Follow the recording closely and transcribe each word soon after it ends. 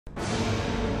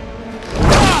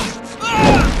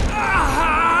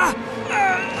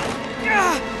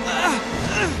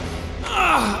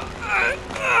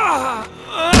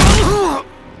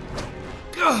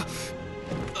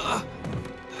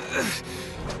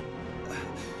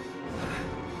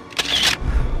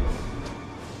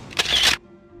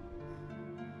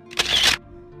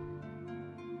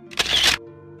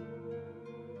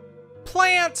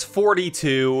Plant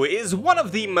 42 is one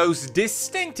of the most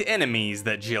distinct enemies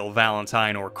that Jill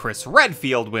Valentine or Chris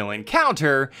Redfield will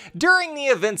encounter during the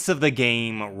events of the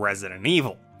game Resident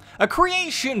Evil. A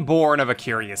creation born of a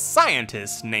curious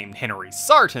scientist named Henry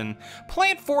Sarton,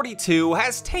 Plant 42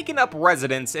 has taken up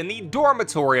residence in the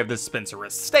dormitory of the Spencer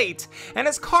estate and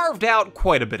has carved out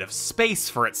quite a bit of space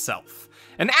for itself.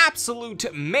 An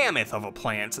absolute mammoth of a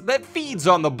plant that feeds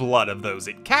on the blood of those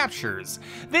it captures,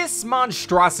 this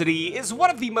monstrosity is one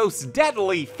of the most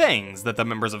deadly things that the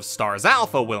members of S.T.A.R.S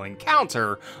Alpha will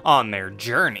encounter on their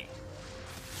journey.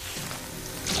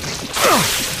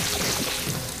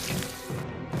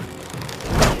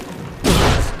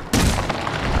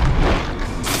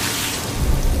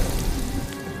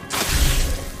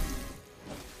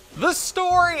 The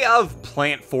story of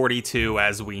Plant 42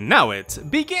 as we know it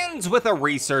begins with a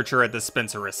researcher at the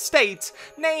Spencer estate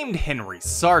named Henry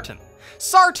Sarton.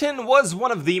 Sarton was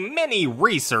one of the many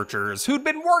researchers who'd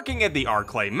been working at the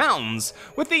Arklay Mountains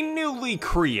with the newly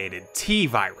created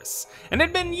T-virus, and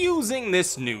had been using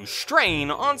this new strain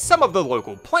on some of the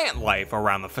local plant life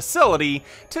around the facility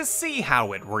to see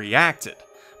how it reacted.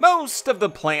 Most of the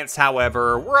plants,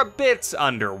 however, were a bit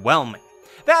underwhelming.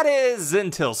 That is,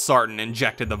 until Sarton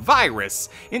injected the virus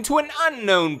into an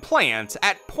unknown plant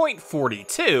at point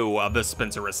 42 of the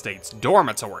Spencer Estate's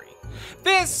dormitory.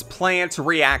 This plant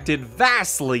reacted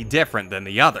vastly different than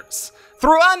the others.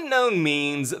 Through unknown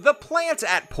means, the plant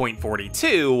at point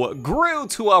 42 grew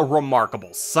to a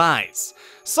remarkable size.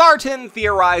 Sarton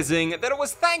theorizing that it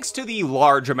was thanks to the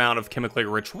large amount of chemically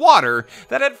rich water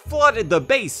that had flooded the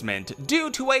basement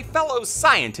due to a fellow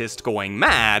scientist going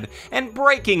mad and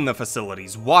breaking the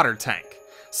facility's water tank.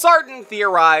 Sarton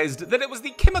theorized that it was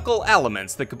the chemical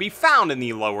elements that could be found in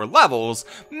the lower levels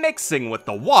mixing with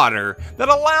the water that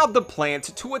allowed the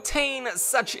plant to attain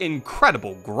such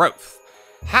incredible growth.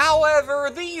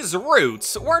 However, these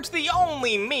roots weren't the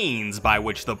only means by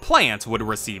which the plant would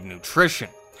receive nutrition.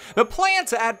 The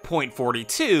plant at point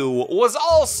 42 was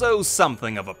also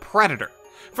something of a predator.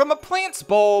 From a plant's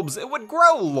bulbs, it would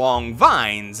grow long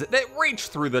vines that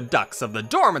reached through the ducts of the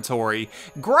dormitory,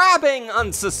 grabbing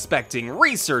unsuspecting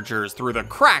researchers through the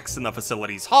cracks in the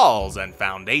facility's halls and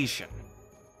foundation.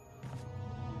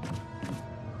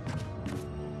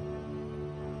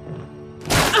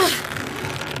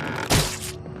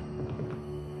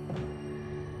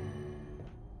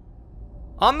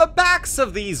 On the backs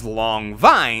of these long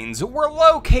vines were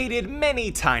located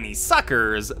many tiny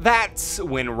suckers that,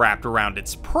 when wrapped around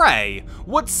its prey,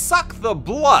 would suck the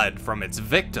blood from its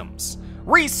victims.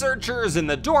 Researchers in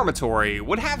the dormitory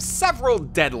would have several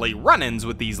deadly run-ins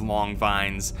with these long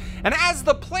vines, and as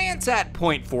the plant at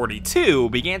point 42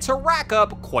 began to rack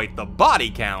up quite the body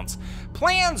count,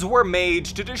 plans were made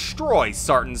to destroy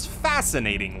Sarton's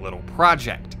fascinating little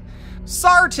project.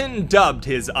 Sarton dubbed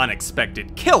his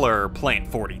unexpected killer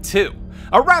Plant 42,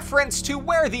 a reference to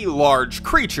where the large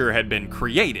creature had been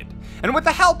created, and with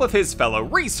the help of his fellow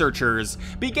researchers,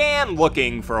 began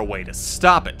looking for a way to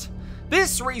stop it.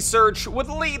 This research would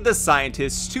lead the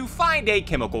scientists to find a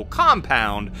chemical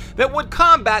compound that would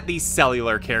combat the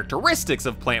cellular characteristics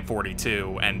of Plant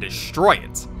 42 and destroy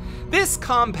it. This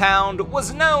compound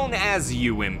was known as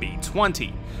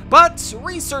UMB-20, but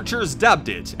researchers dubbed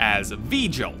it as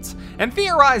v-jolt, and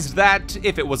theorized that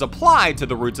if it was applied to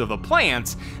the roots of the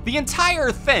plant, the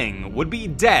entire thing would be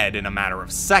dead in a matter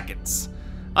of seconds.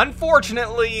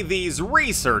 Unfortunately, these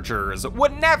researchers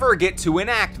would never get to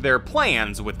enact their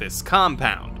plans with this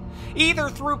compound. Either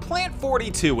through Plant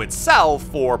 42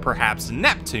 itself, or perhaps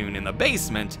Neptune in the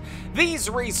basement, these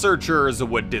researchers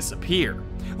would disappear,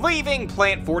 leaving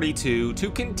Plant 42 to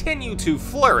continue to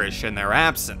flourish in their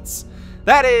absence.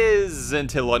 That is,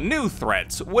 until a new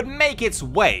threat would make its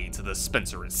way to the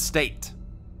Spencer estate.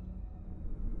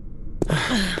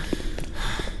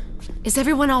 Is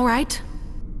everyone all right?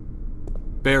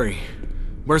 Barry.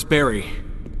 Where's Barry?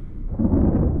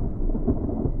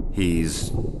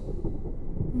 He's...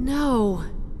 No.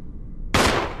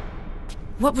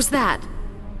 What was that?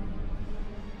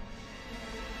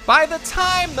 By the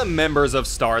time the members of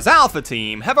S.T.A.R.S Alpha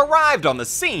Team have arrived on the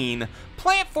scene,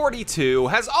 Plant 42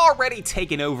 has already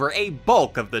taken over a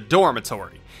bulk of the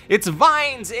dormitory, its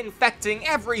vines infecting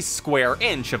every square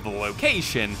inch of the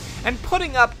location and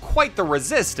putting up quite the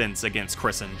resistance against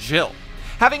Chris and Jill.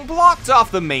 Having blocked off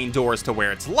the main doors to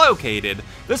where it's located,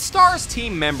 the S.T.A.R.S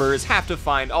team members have to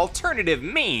find alternative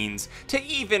means to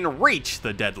even reach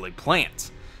the deadly plant.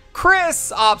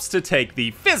 Chris opts to take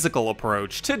the physical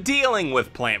approach to dealing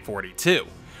with Plant 42,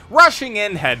 rushing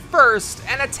in head first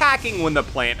and attacking when the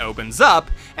plant opens up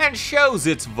and shows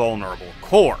its vulnerable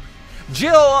core.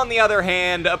 Jill, on the other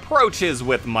hand, approaches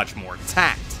with much more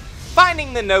tact.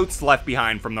 Finding the notes left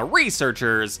behind from the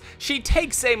researchers, she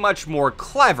takes a much more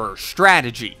clever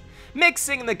strategy,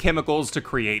 mixing the chemicals to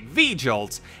create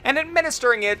v-jolt and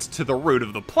administering it to the root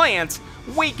of the plant,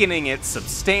 weakening it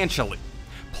substantially.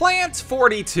 Plant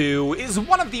 42 is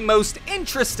one of the most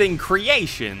interesting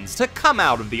creations to come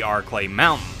out of the Arklay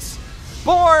Mountains.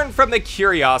 Born from the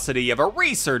curiosity of a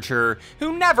researcher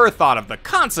who never thought of the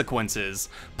consequences,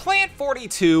 Plant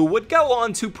 42 would go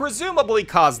on to presumably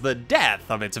cause the death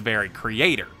of its very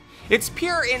creator. Its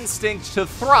pure instinct to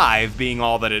thrive being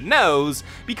all that it knows,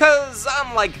 because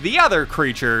unlike the other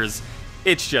creatures,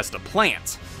 it's just a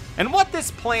plant. And what this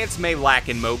plant may lack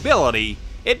in mobility,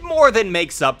 it more than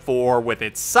makes up for with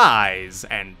its size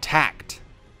and tact.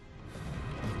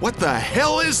 What the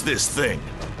hell is this thing?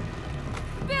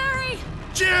 Barry!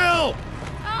 Jill!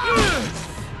 Ah!